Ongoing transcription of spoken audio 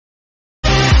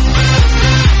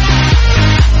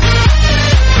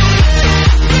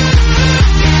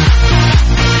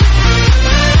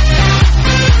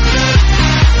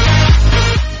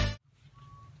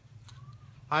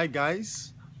Hi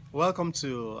guys, welcome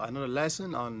to another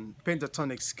lesson on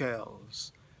pentatonic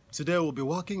scales. Today we'll be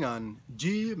working on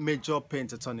G Major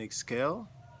Pentatonic scale.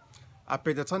 A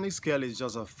pentatonic scale is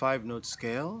just a 5-note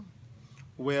scale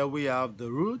where we have the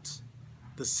root,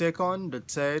 the second, the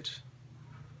third,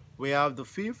 we have the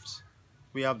fifth,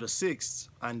 we have the sixth,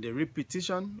 and the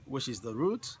repetition, which is the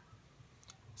root.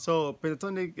 So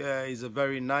pentatonic is a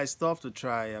very nice stuff to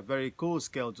try, a very cool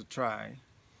scale to try,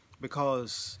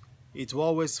 because it will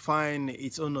always find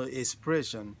its own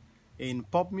expression in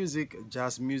pop music,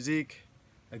 jazz music,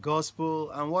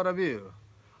 gospel, and what have you.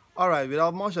 Alright,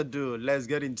 without much ado, let's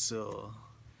get into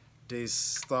this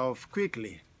stuff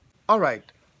quickly.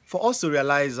 Alright, for us to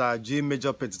realize our G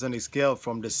major pentatonic scale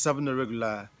from the 7th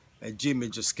irregular G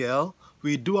major scale,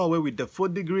 we do away with the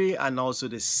 4th degree and also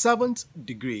the 7th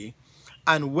degree.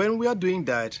 And when we are doing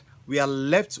that, we are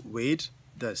left with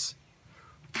this.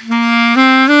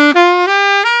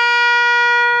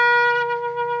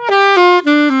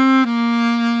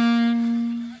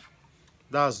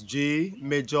 That's G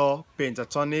major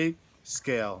pentatonic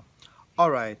scale.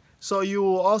 Alright, so you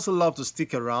will also love to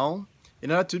stick around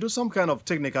in order to do some kind of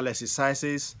technical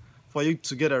exercises for you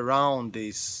to get around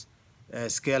this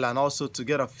scale and also to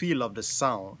get a feel of the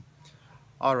sound.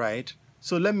 Alright,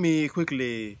 so let me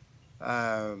quickly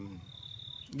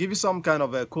give you some kind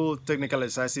of cool technical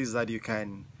exercises that you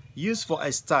can use for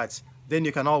a start. Then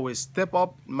you can always step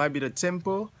up, maybe the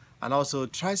tempo, and also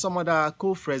try some other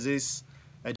cool phrases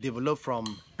developed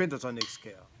from pentatonic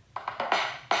scale.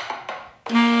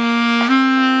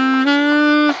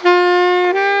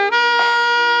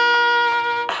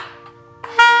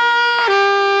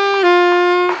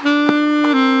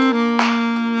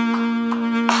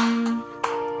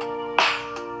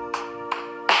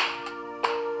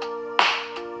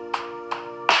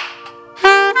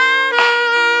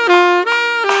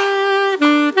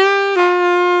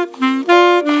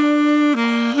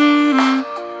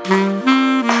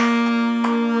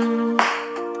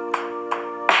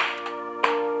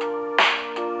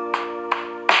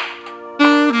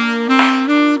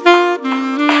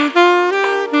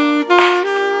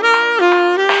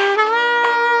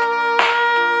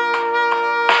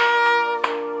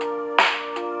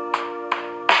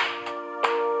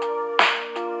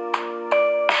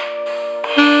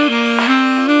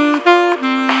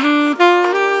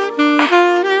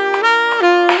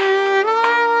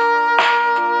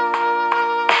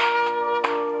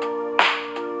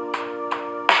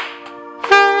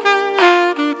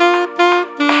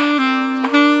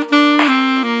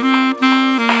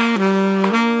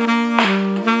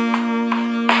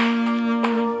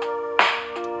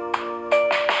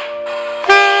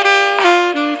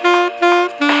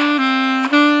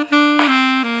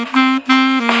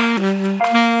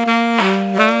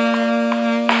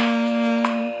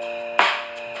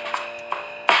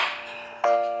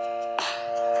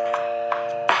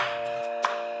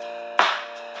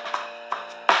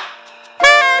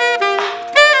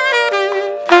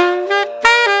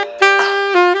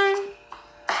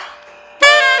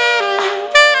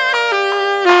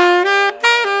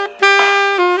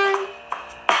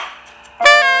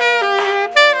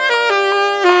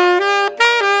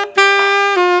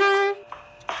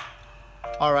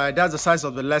 Alright, that's the size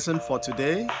of the lesson for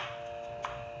today.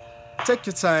 Take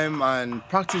your time and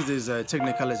practice these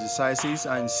technical exercises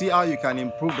and see how you can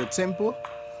improve the tempo.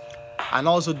 And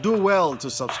also do well to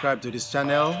subscribe to this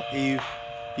channel. If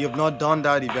you have not done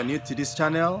that, if you're new to this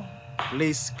channel,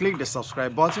 please click the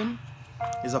subscribe button.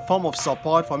 It's a form of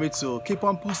support for me to keep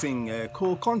on posting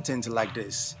cool content like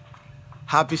this.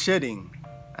 Happy shading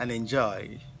and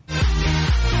enjoy.